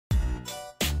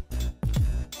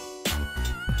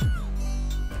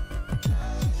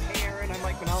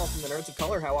Kyle from the Nerds of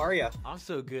Color. How are you? I'm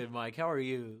so good, Mike. How are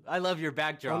you? I love your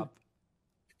backdrop.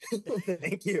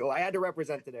 Thank you. I had to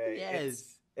represent today.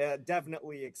 It's Yes.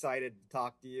 definitely excited to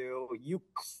talk to you. You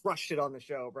crushed it on the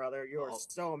show, brother. You are Oh,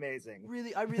 so amazing.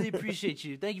 really, I really appreciate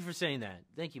you. Thank you for saying that.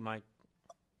 Thank you, Mike.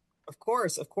 Of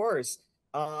course, of course.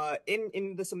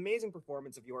 In this amazing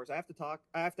performance of yours, I have to talk.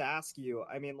 I have to ask you.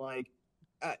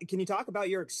 Can you talk about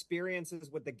your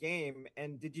experiences with the game?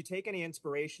 And did you take any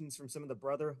inspirations from some of the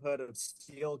Brotherhood of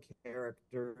Steel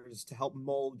characters to help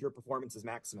mold your performance as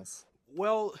Maximus?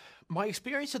 Well, my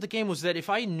experience of the game was that if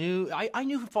I knew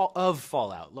of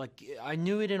Fallout. Like, I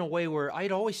knew it in a way where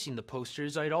I'd always seen the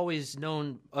posters. I'd always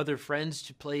known other friends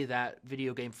to play that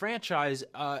video game franchise.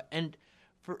 And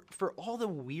for all the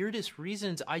weirdest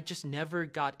reasons, I just never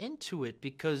got into it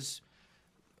because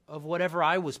of whatever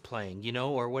I was playing,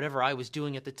 or whatever I was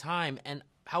doing at the time. And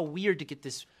how weird to get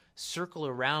this circle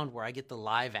around where I get the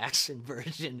live action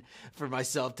version for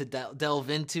myself to delve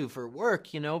into for work,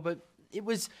 but it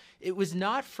was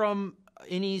not from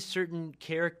any certain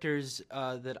characters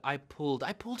that I pulled.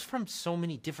 I pulled from so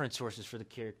many different sources for the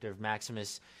character of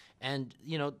Maximus, and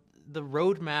the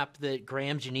roadmap that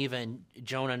Graham Geneva and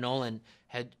Jonah Nolan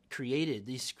had created.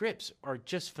 These scripts are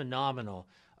just phenomenal.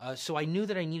 So I knew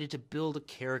that I needed to build a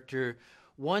character,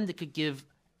 one that could give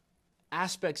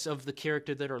aspects of the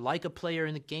character that are like a player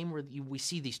in the game where we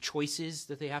see these choices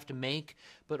that they have to make,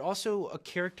 but also a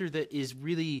character that is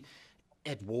really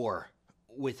at war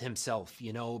with himself,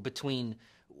 between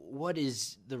what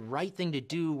is the right thing to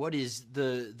do, what is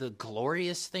the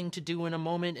glorious thing to do in a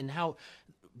moment, and how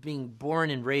being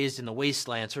born and raised in the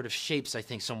wasteland sort of shapes, I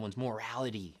think, someone's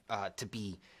morality to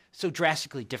be so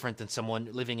drastically different than someone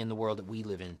living in the world that we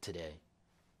live in today.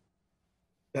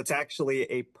 That's actually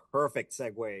a perfect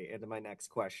segue into my next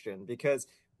question because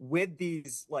with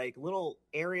these like little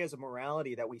areas of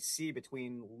morality that we see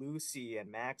between Lucy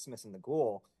and Maximus and the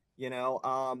Ghoul,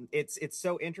 it's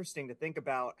so interesting to think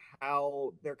about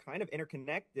how they're kind of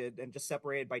interconnected and just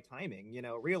separated by timing.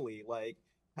 Really, like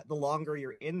the longer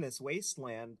you're in this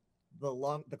wasteland,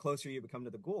 the closer you become to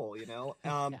the Ghoul.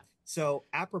 Yeah. So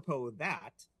apropos of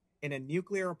that, in a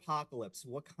nuclear apocalypse,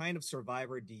 what kind of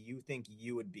survivor do you think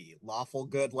you would be? Lawful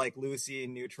good like Lucy,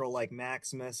 neutral like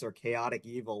Maximus, or chaotic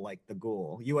evil like the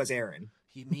Ghoul? You as Aaron.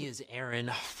 Me as Aaron,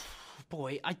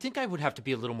 boy, I think I would have to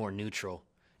be a little more neutral.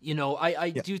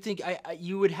 I Yeah, do think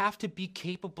you would have to be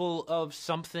capable of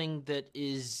something that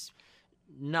is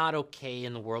not okay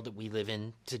in the world that we live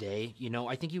in today.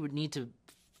 I think you would need to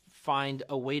find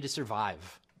a way to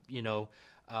survive.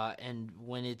 And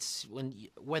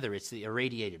whether it's the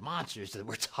irradiated monsters that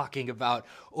we're talking about,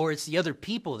 or it's the other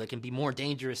people that can be more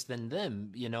dangerous than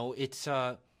them, you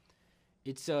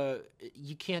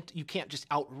can't just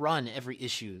outrun every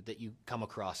issue that you come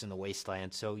across in the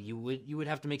wasteland. So you would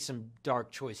have to make some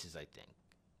dark choices, I think.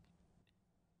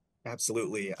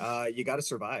 absolutely. You got to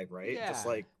survive, right? Just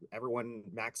Yeah, like everyone,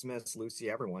 Maximus, Lucy,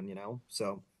 everyone,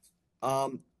 So,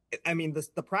 um, I mean,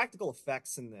 the practical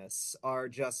effects in this are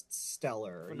just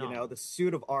stellar. The phenomenal.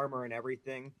 suit of armor and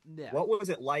everything. Yeah. What was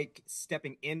it like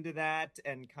stepping into that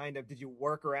and kind of did you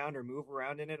work around or move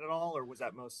around in it at all, or was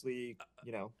that mostly,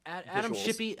 visuals? Adam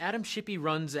Shippey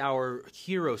runs our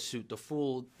hero suit, the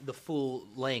full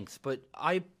length, but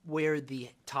I wear the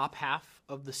top half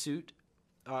of the suit,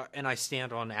 and I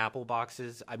stand on apple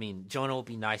boxes. I mean, Jonah will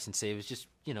be nice and say it's just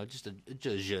a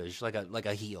zhuzh, like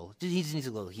a heel. He just needs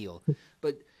a little heel,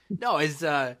 but no, it's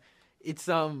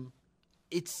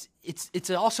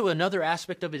also another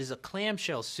aspect of it is a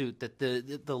clamshell suit that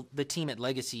the team at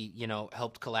Legacy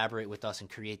helped collaborate with us and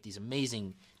create these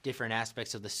amazing different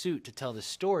aspects of the suit to tell the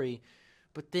story.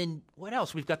 But then what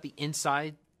else? We've got the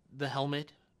inside the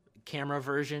helmet camera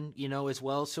version, as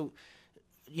well. So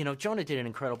Jonah did an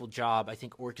incredible job, I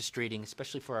think, orchestrating,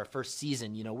 especially for our first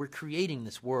season. We're creating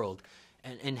this world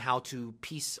and how to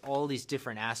piece all these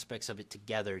different aspects of it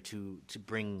together to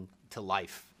bring to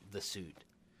life the suit.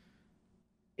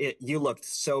 You looked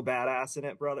so badass in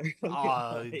it, brother.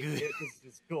 Oh, Like, good. it was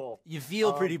just cool. You feel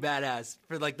Um, pretty badass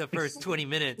for like the first 20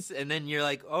 minutes, and then you're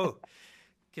like, oh,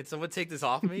 can someone take this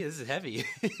off me? This is heavy.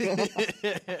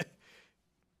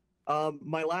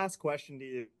 my last question to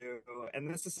you, and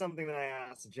this is something that I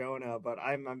asked Jonah, but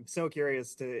I'm so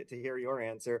curious to hear your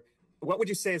answer. What would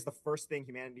you say is the first thing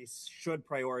humanity should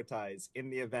prioritize in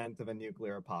the event of a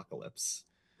nuclear apocalypse?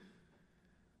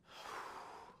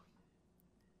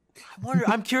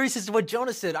 I'm curious as to what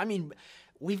Jonah said. I mean,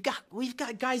 we've got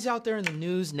guys out there in the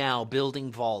news now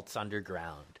building vaults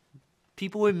underground.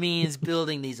 People with means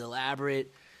building these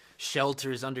elaborate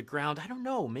shelters underground. I don't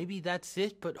know. Maybe that's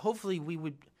it, but hopefully we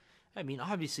would,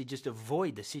 obviously just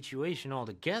avoid the situation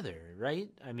altogether, right?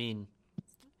 I mean,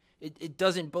 it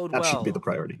doesn't bode That well. should be the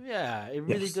priority. Yeah, it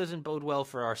really doesn't bode well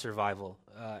for our survival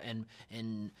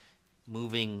and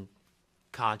moving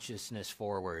consciousness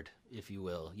forward, if you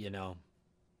will, you know.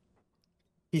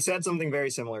 He said something very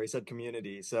similar. He said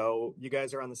community. So you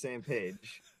guys are on the same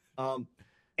page.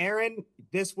 Aaron,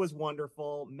 this was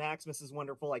wonderful. Maximus is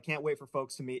wonderful. I can't wait for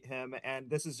folks to meet him. And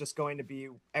this is just going to be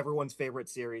everyone's favorite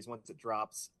series once it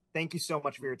drops. Thank you so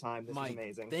much for your time. This was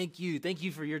amazing. Thank you. Thank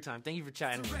you for your time. Thank you for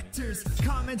chatting Directors,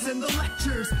 comments and the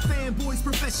lectures, fanboys,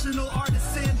 professional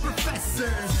artists and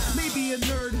professors. Maybe a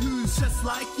nerd who's just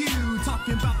like you,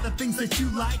 talking about the things that you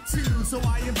like too. So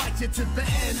I invite you to the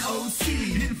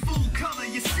NOC. In full color,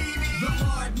 you see me. The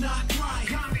hard knock life,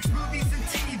 comics, movies, and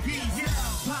TV.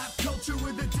 Yeah, pop culture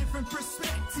with a different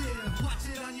perspective.